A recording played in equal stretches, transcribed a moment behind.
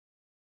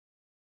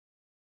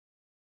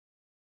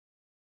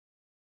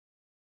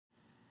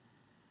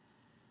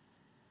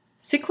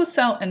Sickle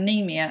cell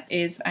anemia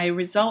is a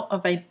result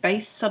of a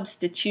base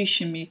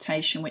substitution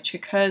mutation which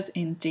occurs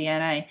in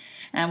DNA,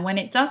 and when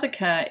it does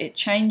occur it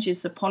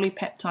changes the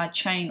polypeptide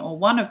chain or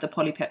one of the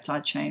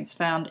polypeptide chains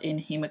found in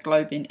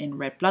hemoglobin in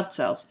red blood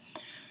cells.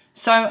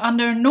 So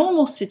under a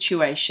normal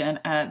situation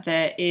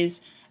there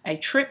is a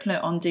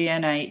triplet on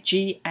DNA,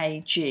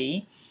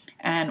 GAG,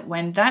 and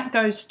when that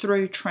goes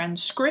through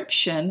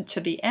transcription to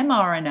the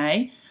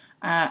mRNA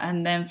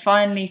and then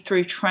finally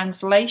through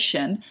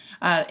translation,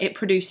 it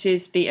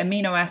produces the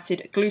amino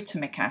acid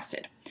glutamic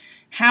acid.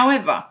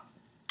 However,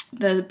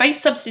 the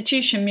base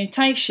substitution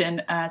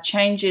mutation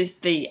changes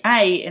the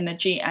A in the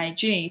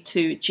GAG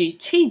to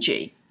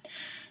GTG.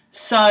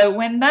 So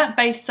when that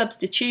base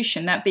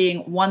substitution, that being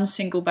one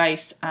single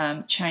base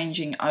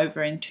changing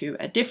over into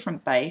a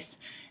different base,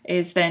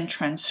 is then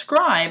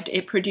transcribed,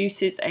 it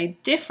produces a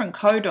different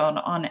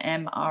codon on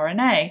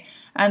mRNA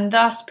and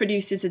thus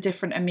produces a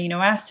different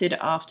amino acid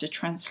after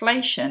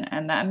translation,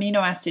 and that amino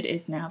acid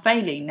is now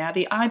valine. Now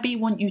the IB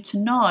want you to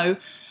know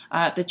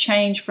the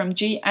change from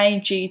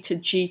GAG to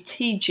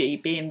GTG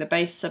being the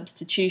base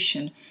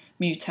substitution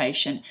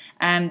mutation,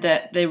 and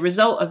that the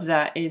result of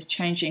that is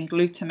changing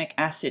glutamic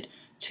acid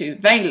to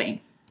valine.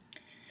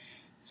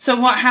 So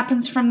what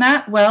happens from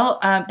that? Well,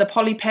 the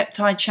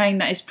polypeptide chain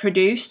that is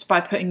produced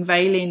by putting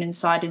valine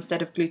inside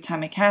instead of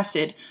glutamic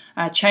acid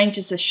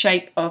changes the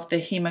shape of the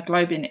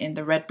hemoglobin in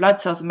the red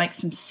blood cells and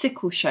makes them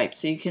sickle shape.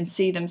 So you can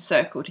see them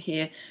circled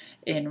here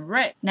in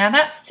red. Now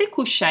that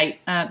sickle shape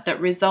that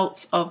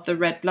results of the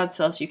red blood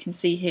cells, you can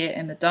see here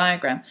in the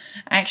diagram,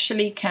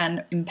 actually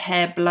can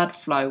impair blood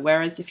flow,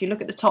 whereas if you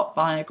look at the top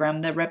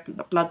diagram, the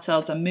red blood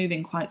cells are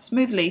moving quite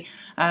smoothly.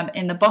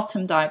 In the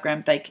bottom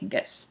diagram they can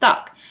get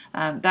stuck.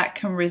 That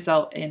can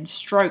result in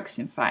strokes,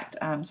 in fact,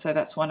 so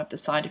that's one of the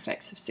side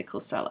effects of sickle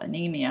cell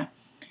anemia.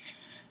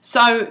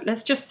 So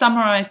let's just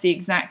summarize the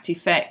exact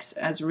effects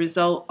as a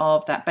result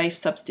of that base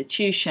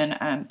substitution.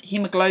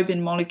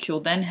 Hemoglobin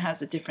molecule then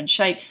has a different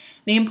shape.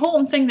 The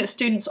important thing that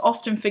students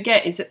often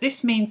forget is that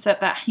this means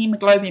that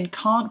hemoglobin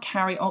can't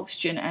carry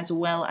oxygen as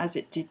well as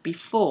it did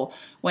before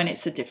when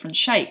it's a different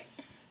shape.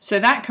 So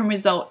that can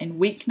result in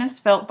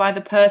weakness felt by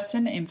the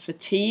person, in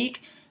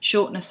fatigue,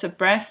 shortness of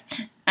breath,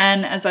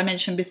 and as I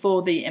mentioned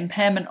before, the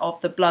impairment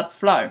of the blood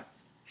flow.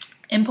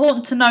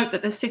 Important to note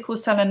that the sickle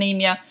cell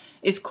anemia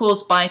is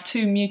caused by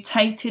two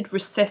mutated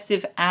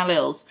recessive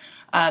alleles.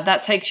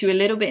 That takes you a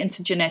little bit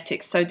into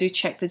genetics, so do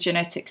check the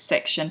genetics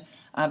section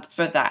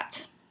for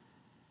that.